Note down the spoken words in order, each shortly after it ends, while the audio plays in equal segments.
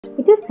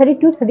It is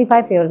 32,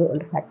 35 years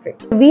old factory.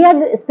 We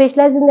are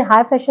specialized in the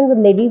high fashion with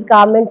ladies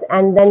garments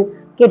and then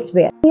kids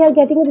wear. We are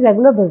getting a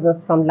regular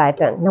business from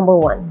Lighten, number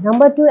one.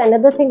 Number two,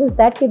 another thing is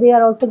that they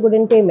are also good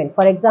in payment.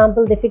 For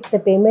example, they fix the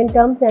payment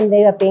terms and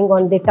they are paying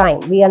on the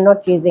time. We are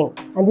not chasing.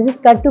 And this is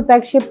cut to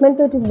pack shipment,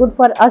 so it is good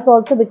for us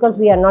also because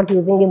we are not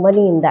using the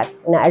money in that,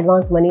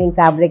 advance money in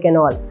fabric and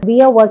all.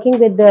 We are working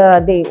with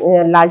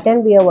the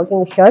Lighten, we are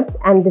working with shirts,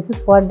 and this is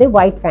for the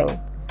White Fang.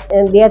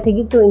 And they are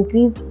thinking to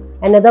increase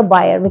another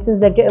buyer, which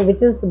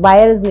is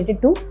buyer is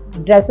related to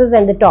dresses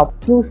and the top.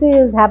 QC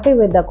is happy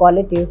with the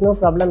quality, is no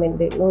problem in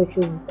the, no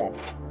issues there.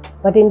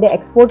 But in the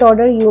export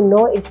order,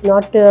 it's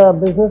not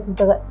business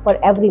for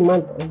every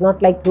month. It's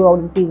not like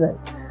throughout the season.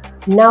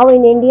 Now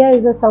in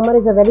India, summer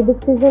is a very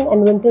big season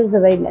and winter is a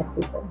very less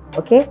season.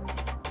 Okay.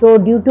 So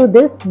due to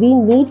this, we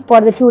need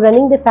to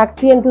running the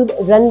factory and to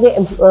run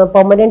the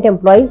permanent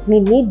employees, we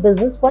need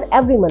business for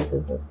every month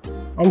business.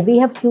 And we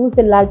have choose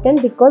the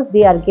Lighten because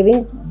they are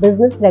giving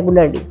business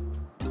regularly.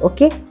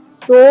 Okay,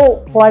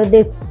 so for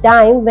the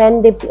time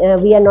when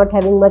we are not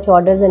having much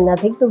orders and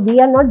nothing, so we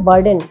are not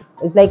burdened.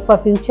 It's like for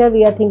future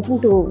we are thinking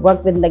to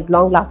work with like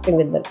long lasting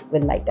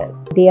with Lighten.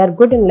 They are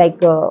good in like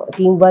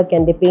teamwork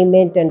and the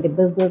payment and the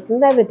business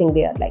and everything.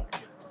 They are like,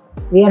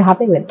 we are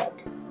happy with that.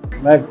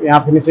 मैं यहाँ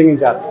finishing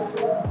in charge,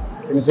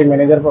 finishing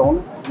manager पर हूँ।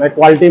 मैं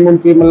quality में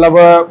उनकी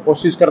मतलब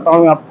कोशिश करता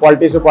हूँ,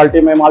 क्वालिटी से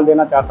क्वालिटी में माल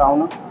देना चाहता हूँ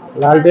ना।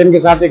 लालटेन के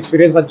साथ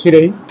एक्सपीरियंस अच्छी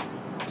रही,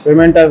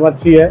 पेमेंट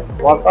अच्छी है।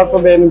 वर्कर को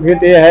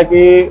बेनिफिट ये है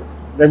कि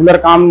रेगुलर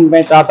काम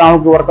मैं चाहता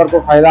हूँ कि वर्कर को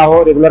फायदा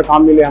हो, रेगुलर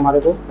काम मिले हमारे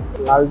को।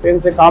 लालटेन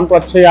से काम तो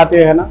अच्छे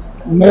आते हैं ना।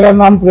 मेरा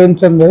नाम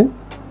प्रेमचंद है,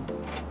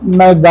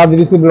 मैं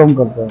दादरी से बिलोंग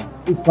करता हूँ।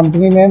 इस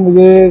कंपनी में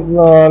मुझे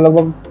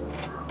लगभग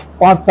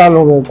 5 साल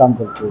हो गए काम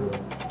करते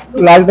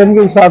हुए। लालटेन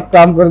के साथ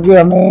काम करके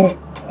हमें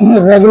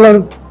रेगुलर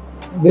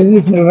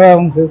बिजनेस मिल रहा है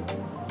उनसे,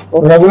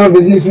 और रेगुलर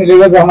बिजनेस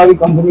मिलेगा तो हमारी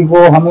कंपनी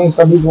को, हमें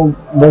सभी को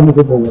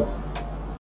बेनिफिट होगा।